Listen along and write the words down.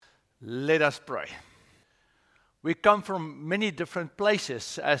Let us pray. We come from many different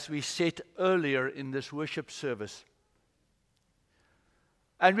places, as we said earlier in this worship service.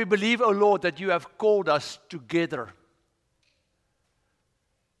 And we believe, O Lord, that you have called us together.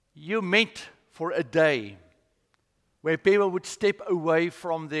 You meant for a day where people would step away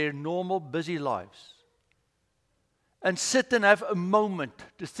from their normal busy lives and sit and have a moment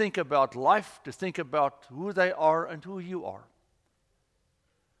to think about life, to think about who they are and who you are.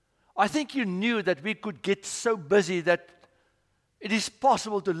 I think you knew that we could get so busy that it is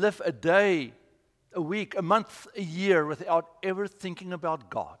possible to live a day, a week, a month, a year without ever thinking about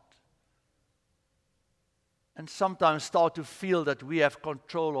God. And sometimes start to feel that we have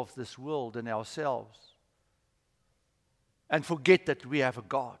control of this world and ourselves. And forget that we have a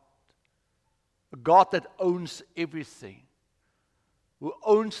God that owns everything, who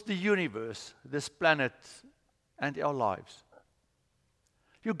owns the universe, this planet, and our lives.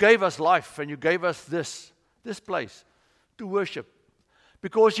 You gave us life and you gave us this place to worship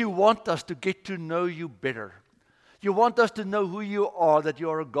because you want us to get to know you better. You want us to know who you are, that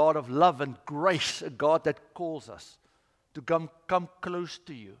you are a God of love and grace, a God that calls us to come close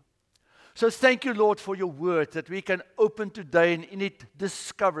to you. So thank you, Lord, for your word that we can open today and in it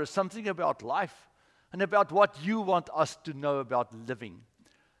discover something about life and about what you want us to know about living.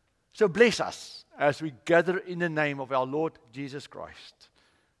 So bless us as we gather in the name of our Lord Jesus Christ.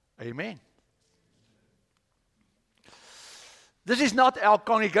 Amen. This is not our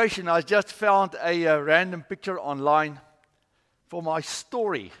congregation. I just found a random picture online for my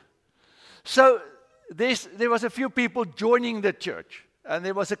story. So there was a few people joining the church. And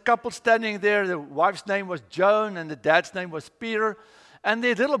there was a couple standing there. The wife's name was Joan and the dad's name was Peter. And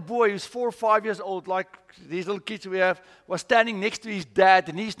their little boy, who's 4 or 5 years old, like these little kids we have, was standing next to his dad.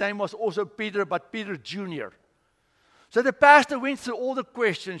 And his name was also Peter, but Peter Jr. So the pastor went through all the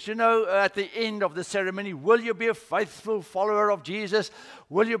questions, at the end of the ceremony. Will you be a faithful follower of Jesus?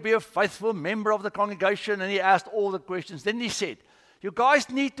 Will you be a faithful member of the congregation? And he asked all the questions. Then he said, you guys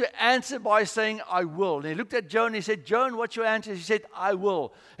need to answer by saying, I will. And he looked at Joan and he said, Joan, what's your answer? He said, I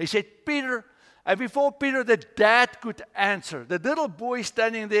will. He said, Peter. And before Peter, the dad could answer, the little boy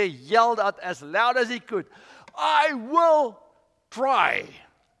standing there yelled out as loud as he could, I will try.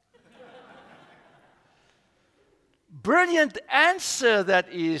 Brilliant answer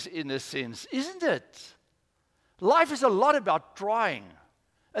that is, in a sense, isn't it? Life is a lot about trying.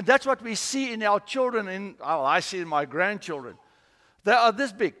 And that's what we see in our children, I see in my grandchildren. They are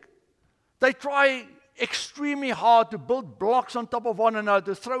this big. They try extremely hard to build blocks on top of one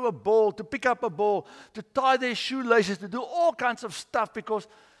another, to throw a ball, to pick up a ball, to tie their shoelaces, to do all kinds of stuff because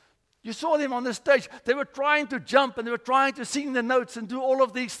you saw them on the stage. They were trying to jump and they were trying to sing the notes and do all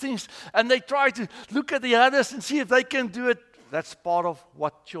of these things. And they try to look at the others and see if they can do it. That's part of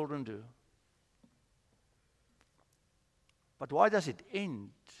what children do. But why does it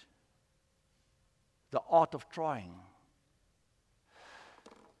end? The art of trying.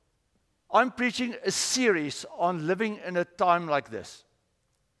 I'm preaching a series on living in a time like this.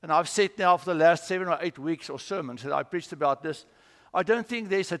 And I've said now for the last 7 or 8 weeks or sermons that I preached about this. I don't think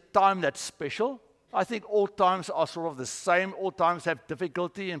there's a time that's special. I think all times are sort of the same. All times have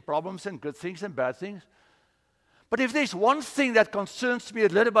difficulty and problems and good things and bad things. But if there's one thing that concerns me a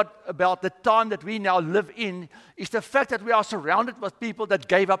little bit about the time that we now live in, is the fact that we are surrounded with people that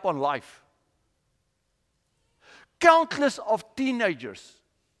gave up on life. Countless of teenagers.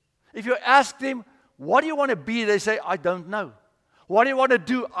 If you ask them, what do you want to be? They say, I don't know. What do you want to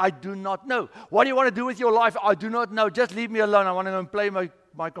do? I do not know. What do you want to do with your life? I do not know. Just leave me alone. I want to go and play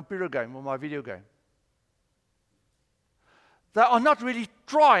my computer game or my video game. They are not really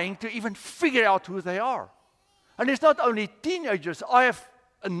trying to even figure out who they are. And it's not only teenagers. I have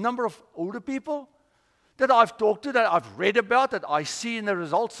a number of older people that I've talked to, that I've read about, that I see in the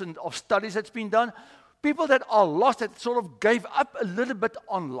results of studies that's been done. People that are lost, that sort of gave up a little bit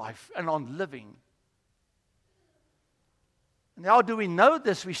on life and on living. And how do we know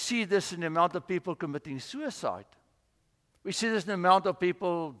this? We see this in the amount of people committing suicide. We see this in the amount of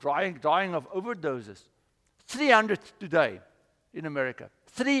people dying of overdoses. 300 today in America.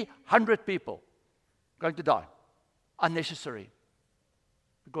 300 people going to die. Unnecessary.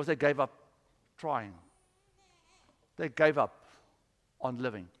 Because they gave up trying. They gave up on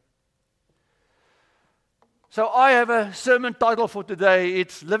living. So I have a sermon title for today.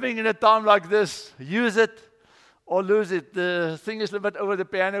 It's Living in a Time Like This. Use it or lose it. The thing is a little bit over the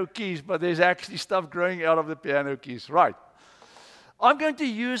piano keys, but there's actually stuff growing out of the piano keys. Right. I'm going to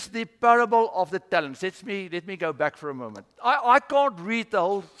use the parable of the talents. Let me go back for a moment. I can't read the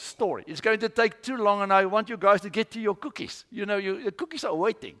whole story. It's going to take too long, and I want you guys to get to your cookies. The cookies are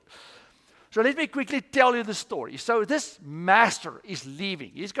waiting. So let me quickly tell you the story. So this master is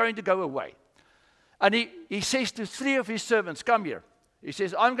leaving. He's going to go away. And he says to 3 of his servants, come here. He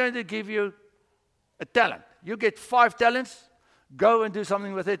says, I'm going to give you a talent. You get 5 talents. Go and do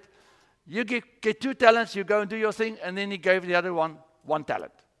something with it. You get 2 talents. You go and do your thing. And then he gave the other one 1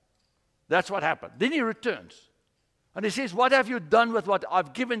 talent. That's what happened. Then he returns. And he says, what have you done with what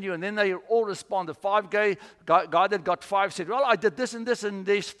I've given you? And then they all respond. The 5 guy that got 5 said, well, I did this, and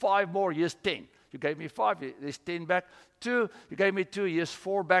there's 5 more. Here's 10. You gave me 5, there's 10 back. 2, you gave me 2, here's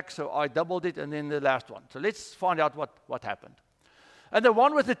 4 back. So I doubled it, and then the last one. So let's find out what happened. And the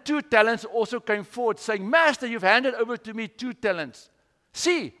one with the 2 talents also came forward saying, Master, you've handed over to me 2 talents.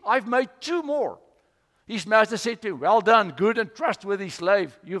 See, I've made 2 more. His master said to him, well done, good and trustworthy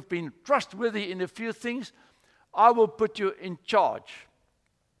slave. You've been trustworthy in a few things. I will put you in charge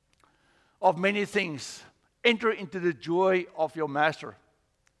of many things. Enter into the joy of your master.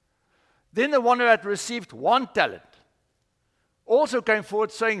 Then the one who had received 1 talent also came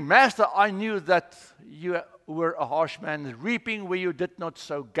forward saying, Master, I knew that you were a harsh man, reaping where you did not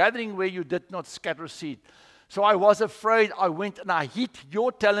sow, gathering where you did not scatter seed. So I was afraid. I went and I hid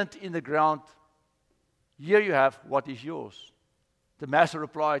your talent in the ground. Here you have what is yours. The master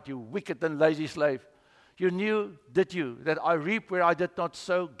replied, you wicked and lazy slave. You knew, did you, that I reap where I did not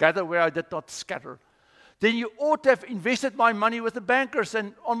sow, gather where I did not scatter. Then you ought to have invested my money with the bankers,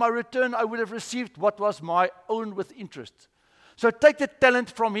 and on my return I would have received what was my own with interest. So take the talent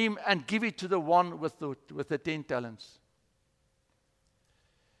from him and give it to the one with the 10 talents.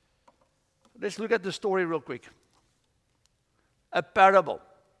 Let's look at the story real quick. A parable.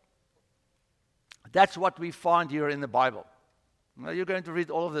 That's what we find here in the Bible. Now you're going to read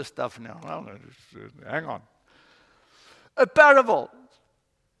all of this stuff now. Well, hang on. A parable.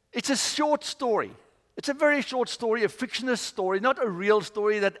 It's a short story. It's a very short story, a fictional story, not a real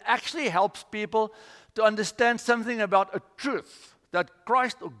story that actually helps people to understand something about a truth that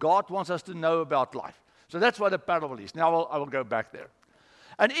Christ or God wants us to know about life. So that's what a parable is. Now I will go back there.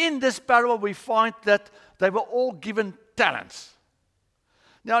 And in this parable we find that they were all given talents.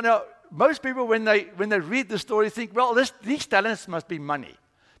 Now, most people, when they read the story, think, well, these talents must be money.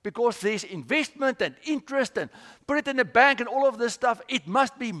 Because there's investment and interest and put it in the bank and all of this stuff. It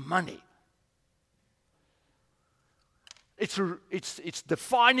must be money. It's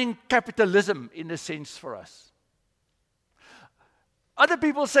defining capitalism in a sense for us. Other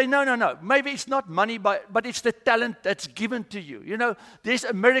people say, no. Maybe it's not money, but it's the talent that's given to you. There's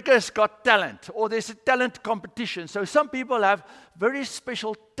America's Got Talent, or there's a talent competition. So some people have very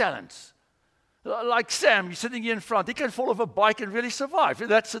special talents. Like Sam, he's sitting here in front. He can fall off a bike and really survive.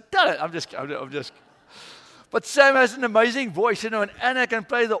 That's a talent. I'm just. But Sam has an amazing voice, and Anna can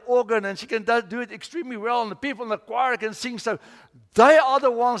play the organ, and she can do it extremely well, and the people in the choir can sing. So they are the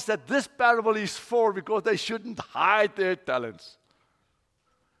ones that this parable is for, because they shouldn't hide their talents.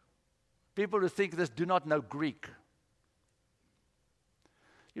 People who think this do not know Greek.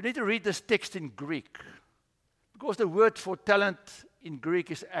 You need to read this text in Greek, because the word for talent in Greek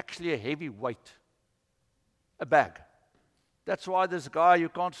is actually a heavy weight, a bag. That's why this guy, you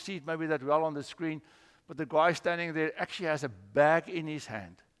can't see it maybe that well on the screen, but the guy standing there actually has a bag in his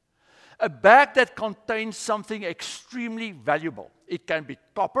hand. A bag that contains something extremely valuable. It can be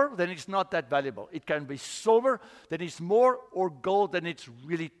copper, then it's not that valuable. It can be silver, then it's more, or gold, then it's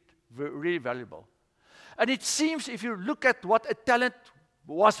really valuable. And it seems, if you look at what a talent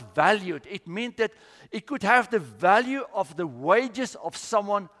was valued, it meant that it could have the value of the wages of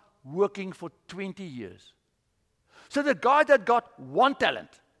someone working for 20 years. So the guy that got 1 talent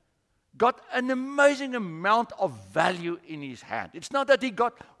got an amazing amount of value in his hand. It's not that he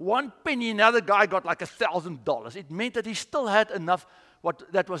got 1 penny, another guy got like $1,000. It meant that he still had enough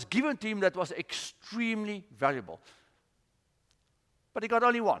that was given to him that was extremely valuable. But he got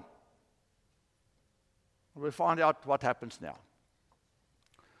only 1. We'll find out what happens now.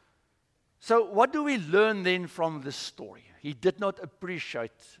 So what do we learn then from this story? He did not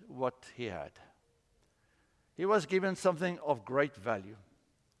appreciate what he had. He was given something of great value.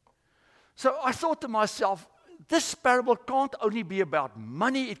 So I thought to myself, this parable can't only be about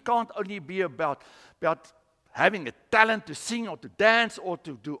money. It can't only be about having a talent to sing or to dance or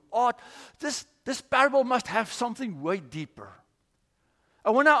to do art. This parable must have something way deeper.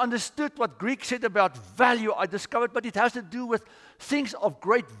 And when I understood what Greek said about value, I discovered, but it has to do with things of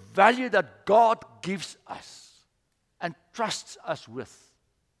great value that God gives us and trusts us with.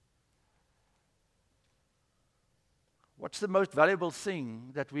 What's the most valuable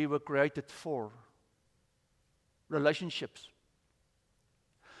thing that we were created for? Relationships.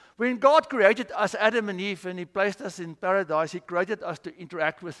 When God created us, Adam and Eve, and He placed us in paradise, He created us to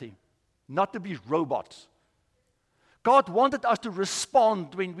interact with Him, not to be robots. God wanted us to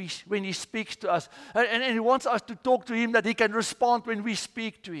respond when He speaks to us. And He wants us to talk to Him that He can respond when we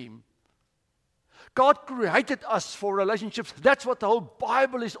speak to Him. God created us for relationships. That's what the whole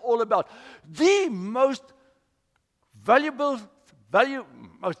Bible is all about. The most valuable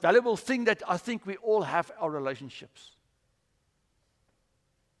thing that I think we all have are relationships.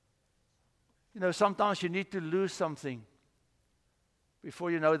 You know, sometimes you need to lose something before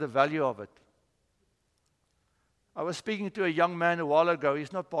you know the value of it. I was speaking to a young man a while ago.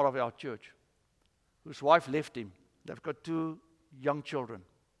 He's not part of our church, whose wife left him. They've got 2 young children.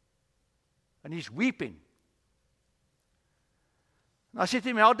 And he's weeping. And I said to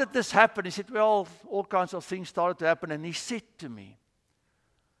him, how did this happen? He said, well, all kinds of things started to happen. And he said to me,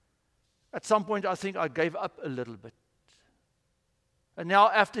 at some point I think I gave up a little bit. And now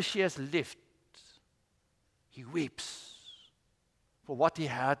after she has left, he weeps for what he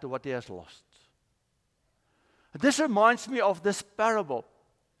had or what he has lost. This reminds me of this parable,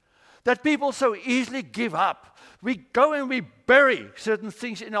 that people so easily give up. We go and we bury certain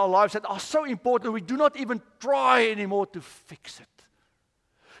things in our lives that are so important, we do not even try anymore to fix it.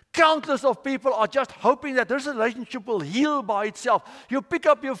 Countless of people are just hoping that this relationship will heal by itself. You pick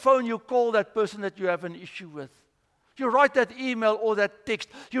up your phone, you call that person that you have an issue with. You write that email or that text.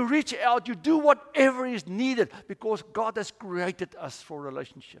 You reach out, you do whatever is needed because God has created us for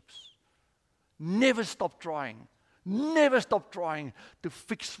relationships. Never stop trying. Never stop trying to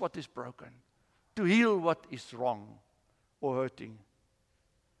fix what is broken, to heal what is wrong or hurting.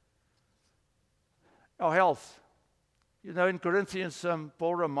 Our health. You know, in Corinthians,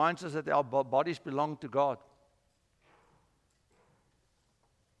 Paul reminds us that our bodies belong to God.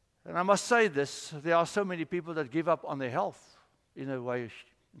 And I must say this, there are so many people that give up on their health in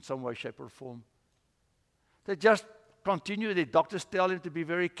some way, shape, or form. They just continue. Their doctors tell them to be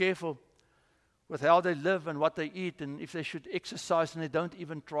very careful with how they live and what they eat and if they should exercise, and they don't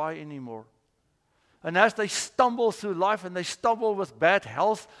even try anymore. And as they stumble through life and they stumble with bad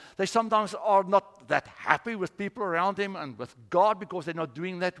health, they sometimes are not that happy with people around them and with God because they're not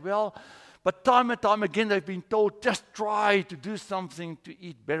doing that well. But time and time again, they've been told, just try to do something to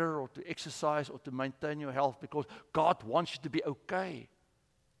eat better or to exercise or to maintain your health because God wants you to be okay.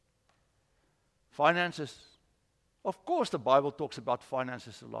 Finances. Of course, the Bible talks about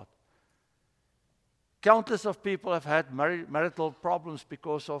finances a lot. Countless of people have had marital problems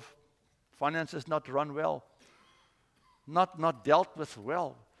because of finances not run well, not dealt with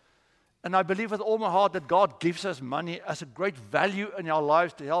well. And I believe with all my heart that God gives us money as a great value in our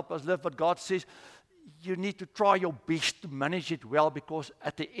lives to help us live. But God says you need to try your best to manage it well because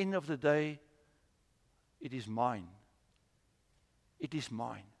at the end of the day, it is mine. It is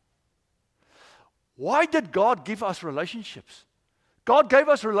mine. Why did God give us relationships? God gave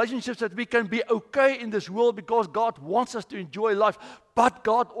us relationships that we can be okay in this world because God wants us to enjoy life. But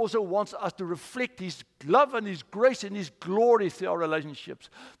God also wants us to reflect His love and His grace and His glory through our relationships,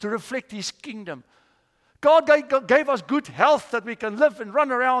 to reflect His kingdom. God gave us good health that we can live and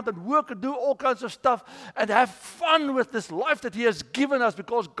run around and work and do all kinds of stuff and have fun with this life that He has given us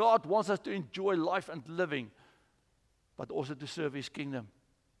because God wants us to enjoy life and living, but also to serve His kingdom.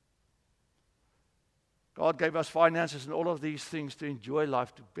 God gave us finances and all of these things to enjoy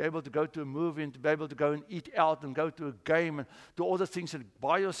life, to be able to go to a movie and to be able to go and eat out and go to a game and do all the things and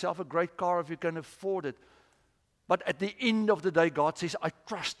buy yourself a great car if you can afford it. But at the end of the day, God says, I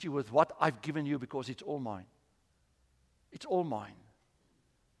trust you with what I've given you because it's all mine. It's all mine.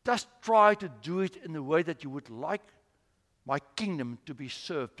 Just try to do it in the way that you would like my kingdom to be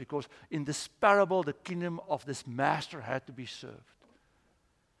served, because in this parable, the kingdom of this master had to be served.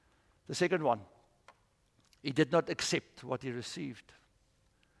 The second one, he did not accept what he received.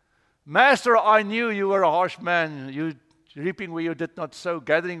 Master, I knew you were a harsh man. You reaping where you did not sow,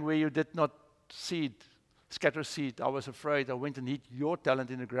 gathering where you did not scatter seed. I was afraid. I went and hid your talent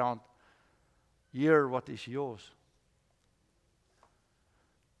in the ground. Here, what is yours?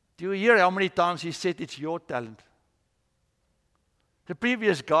 Do you hear how many times he said it's your talent? The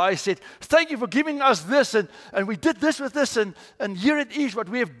previous guy said, thank you for giving us this, and we did this with this, and here it is, what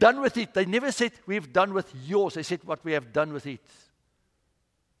we have done with it. They never said, we have done with yours. They said, what we have done with it.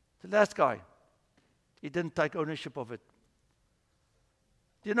 The last guy, he didn't take ownership of it.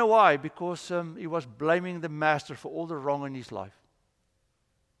 Do you know why? Because he was blaming the master for all the wrong in his life.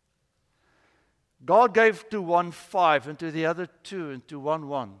 God gave to one 5, and to the other 2, and to one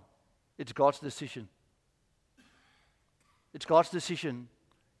 1. It's God's decision. It's God's decision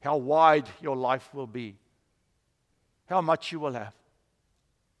how wide your life will be, how much you will have.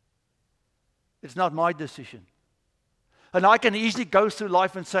 It's not my decision. And I can easily go through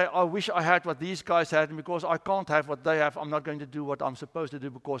life and say, I wish I had what these guys had, and because I can't have what they have, I'm not going to do what I'm supposed to do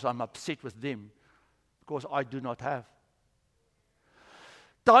because I'm upset with them, because I do not have.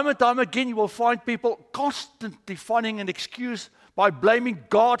 Time and time again, you will find people constantly finding an excuse by blaming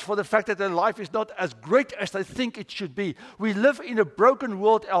God for the fact that their life is not as great as they think it should be. We live in a broken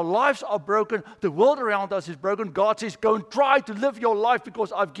world. Our lives are broken. The world around us is broken. God says, go and try to live your life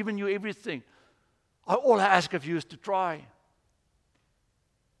because I've given you everything. All I ask of you is to try.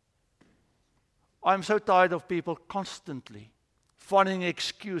 I'm so tired of people constantly finding an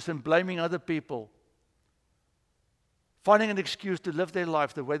excuse and blaming other people, finding an excuse to live their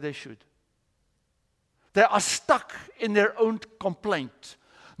life the way they should. They are stuck in their own complaint,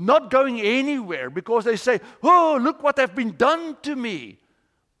 not going anywhere because they say, oh, look what have been done to me.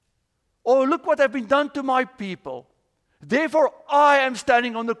 Or look what have been done to my people. Therefore, I am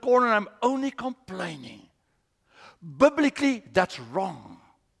standing on the corner and I'm only complaining. Biblically, that's wrong.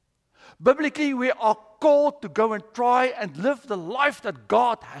 Biblically, we are called to go and try and live the life that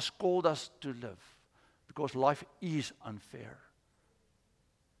God has called us to live. Because life is unfair.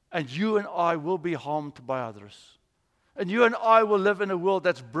 And you and I will be harmed by others. And you and I will live in a world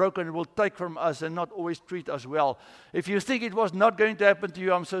that's broken and will take from us and not always treat us well. If you think it was not going to happen to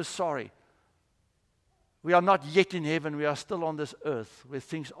you, I'm so sorry. We are not yet in heaven. We are still on this earth where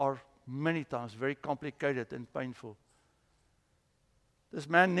things are many times very complicated and painful. This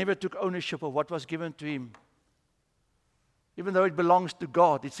man never took ownership of what was given to him. Even though it belongs to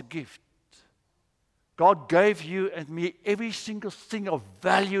God, it's a gift. God gave you and me every single thing of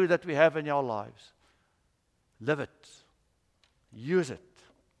value that we have in our lives. Live it. Use it.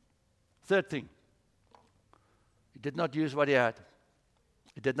 Third thing. He did not use what he had.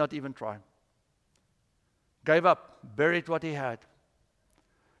 He did not even try. Gave up. Buried what he had.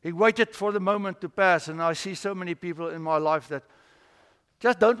 He waited for the moment to pass. And I see so many people in my life that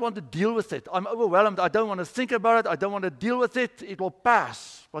just don't want to deal with it. I'm overwhelmed. I don't want to think about it. I don't want to deal with it. It will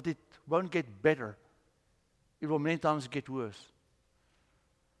pass. But it won't get better. It will many times get worse.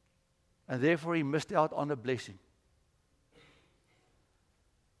 And therefore he missed out on a blessing.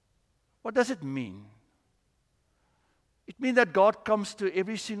 What does it mean? It means that God comes to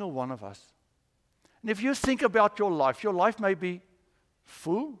every single one of us. And if you think about your life may be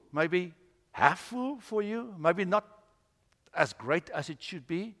full, maybe half full for you, maybe not as great as it should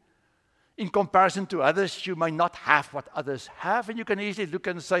be. In comparison to others, you may not have what others have, and you can easily look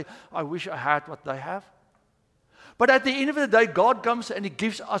and say, I wish I had what they have. But at the end of the day, God comes and He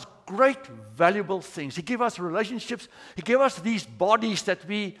gives us great, valuable things. He gives us relationships. He gives us these bodies that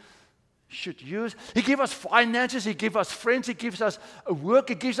we should use. He gives us finances. He gives us friends. He gives us a work.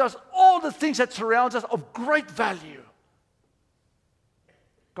 He gives us all the things that surround us of great value.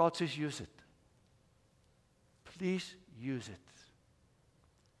 God says, use it. Please use it.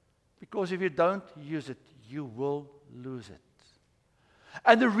 Because if you don't use it, you will lose it.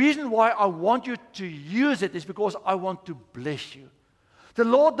 And the reason why I want you to use it is because I want to bless you. The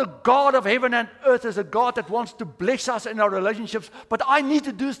Lord, the God of heaven and earth, is a God that wants to bless us in our relationships. But I need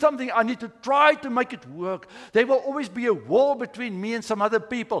to do something. I need to try to make it work. There will always be a wall between me and some other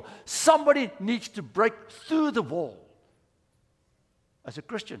people. Somebody needs to break through the wall. As a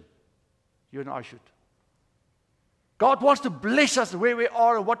Christian, you and I should. God wants to bless us where we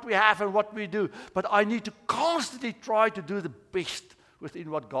are and what we have and what we do. But I need to constantly try to do the best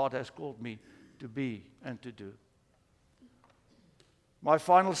within what God has called me to be and to do. My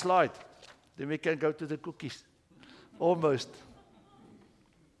final slide. Then we can go to the cookies. Almost.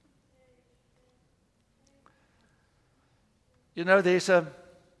 You know, there's a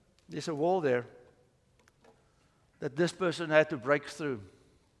wall there that this person had to break through.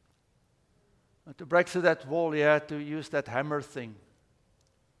 And to break through that wall, he had to use that hammer thing.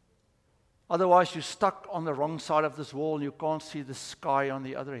 Otherwise, you're stuck on the wrong side of this wall and you can't see the sky on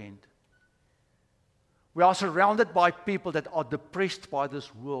the other end. We are surrounded by people that are depressed by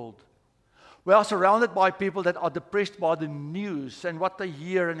this world. We are surrounded by people that are depressed by the news and what they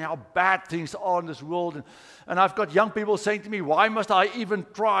hear and how bad things are in this world. And I've got young people saying to me, why must I even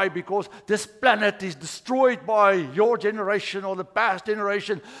try? Because this planet is destroyed by your generation or the past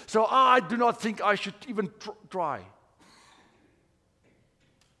generation. So I do not think I should even try.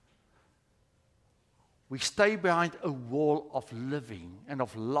 We stay behind a wall of living and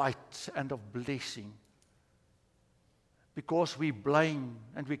of light and of blessing because we blame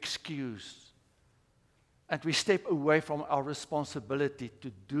and we excuse and we step away from our responsibility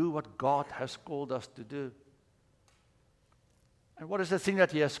to do what God has called us to do. And what is the thing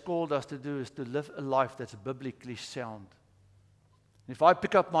that He has called us to do is to live a life that's biblically sound. If I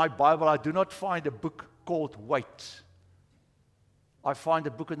pick up my Bible, I do not find a book called Wait. I find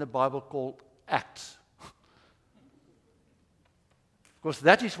a book in the Bible called Acts. Because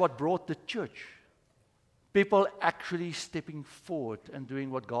that is what brought the church. People actually stepping forward and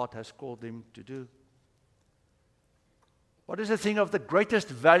doing what God has called them to do. What is the thing of the greatest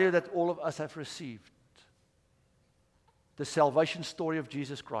value that all of us have received? The salvation story of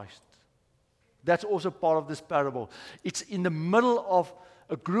Jesus Christ. That's also part of this parable. It's in the middle of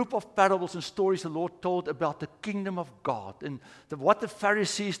a group of parables and stories the Lord told about the kingdom of God and what the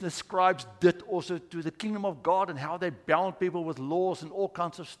Pharisees and the scribes did also to the kingdom of God and how they bound people with laws and all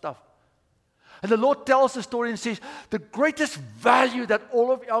kinds of stuff. And the Lord tells the story and says, the greatest value that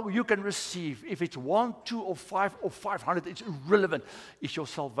all of you can receive, if it's 1, 2, or 5, or 500, it's irrelevant, is your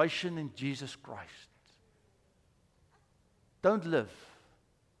salvation in Jesus Christ. Don't live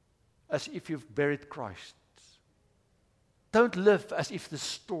as if you've buried Christ. Don't live as if the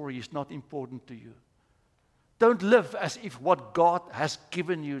story is not important to you. Don't live as if what God has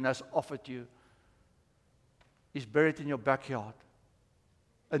given you and has offered you is buried in your backyard.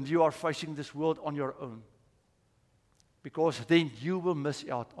 And you are facing this world on your own. Because then you will miss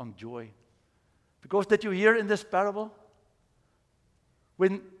out on joy. Because did you hear in this parable?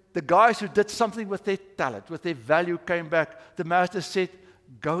 When the guys who did something with their talent, with their value came back, the master said,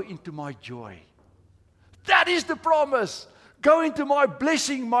 go into my joy. That is the promise. Go into my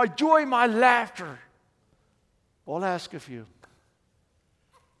blessing, my joy, my laughter. All I ask of you,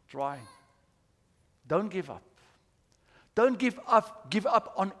 try. Don't give up. Don't give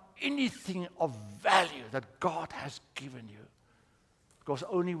up on anything of value that God has given you. Because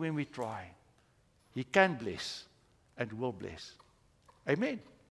only when we try, He can bless and will bless. Amen.